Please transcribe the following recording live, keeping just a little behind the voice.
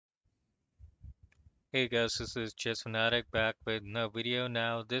Hey guys, this is Chess Fanatic back with another video.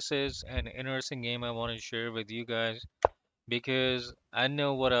 Now, this is an interesting game I want to share with you guys because I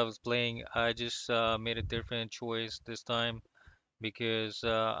know what I was playing. I just made a different choice this time because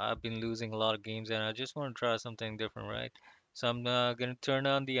I've been losing a lot of games and I just want to try something different, right? So I'm gonna turn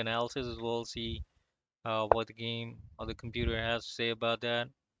on the analysis as well, see what the game or the computer has to say about that.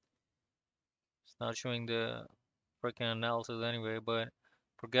 It's not showing the freaking analysis anyway, but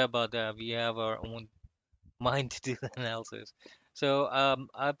forget about that. We have our own mind to do the analysis. So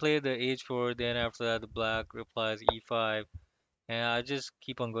I play the h4, then after that the black replies e5, and I just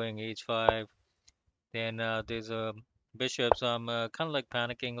keep on going h5. Then there's a bishop, so I'm kind of like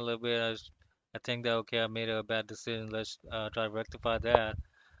panicking a little bit. I think that okay, I made a bad decision. Let's try to rectify that.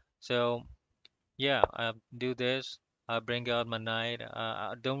 So yeah, I do this. I bring out my knight.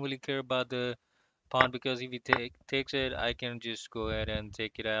 I don't really care about the pawn because if he takes it, I can just go ahead and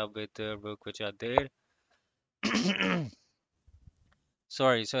take it out with the rook, which I did.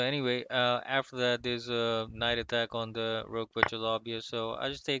 Sorry. So anyway, after that, there's a knight attack on the rook, which is obvious. So I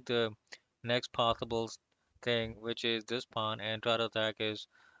just take the next possible thing, which is this pawn, and try to attack his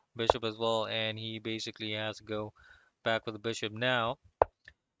bishop as well. And he basically has to go back with the bishop. Now,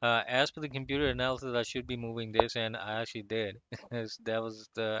 as per the computer analysis, I should be moving this, and I actually did. That was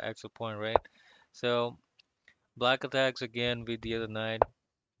the actual point, right? So black attacks again with the other knight.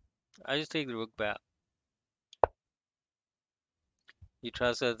 I just take the rook back. He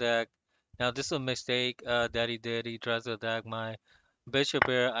tries to attack. Now this is a mistake that he did. He tries to attack my bishop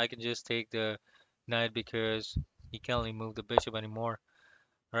here. I can just take the knight because he can't really move the bishop anymore.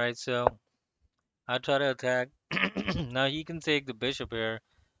 Alright, so I try to attack. Now he can take the bishop here.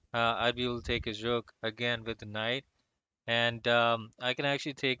 I'd be able to take his rook again with the knight. And I can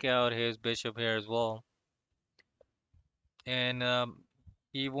actually take out his bishop here as well. And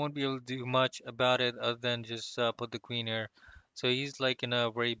he won't be able to do much about it other than just put the queen here. So he's like in a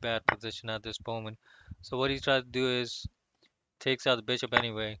very bad position at this moment. So what he's trying to do is takes out the bishop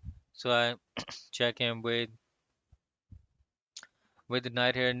anyway. So I check him with the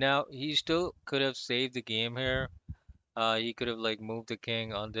knight here. Now he still could have saved the game here. He could have like moved the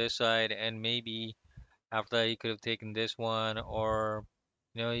king on this side and maybe after that he could have taken this one or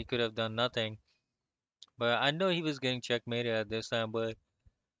he could have done nothing. But I know he was getting checkmated at this time, but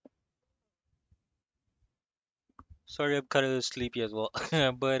sorry I'm kind of sleepy as well.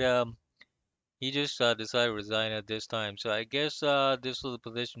 But he just decided to resign at this time. So I guess this was the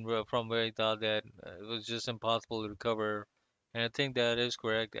position from where he thought that it was just impossible to recover. And I think that is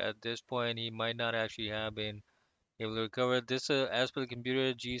correct. At this point, he might not actually have been able to recover. This, as per the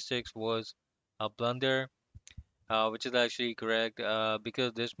computer, G6 was a blunder, which is actually correct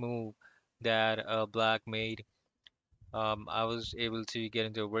because this move that Black made, I was able to get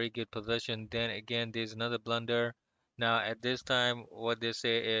into a very good position. Then again, there's another blunder. Now, at this time, what they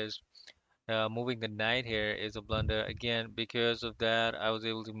say is moving the knight here is a blunder. Again, because of that, I was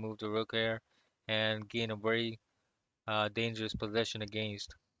able to move the rook here and gain a very dangerous position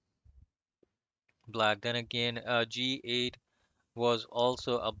against black. Then again, g8 was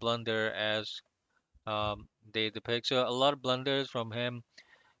also a blunder as they depict. So a lot of blunders from him.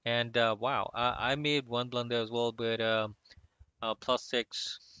 And wow, I made one blunder as well, but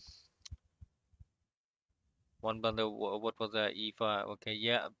 +6, one blunder. What was that? E5. Okay,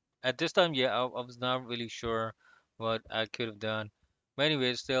 yeah. At this time, yeah, I was not really sure what I could have done. But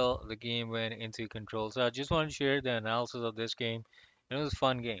anyway, still the game went into control. So I just wanted to share the analysis of this game. It was a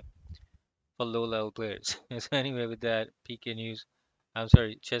fun game for low level players. So anyway, with that, PK News. I'm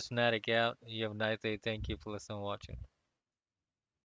sorry, Chess Fanatic out. You have a nice day. Thank you for listening and watching.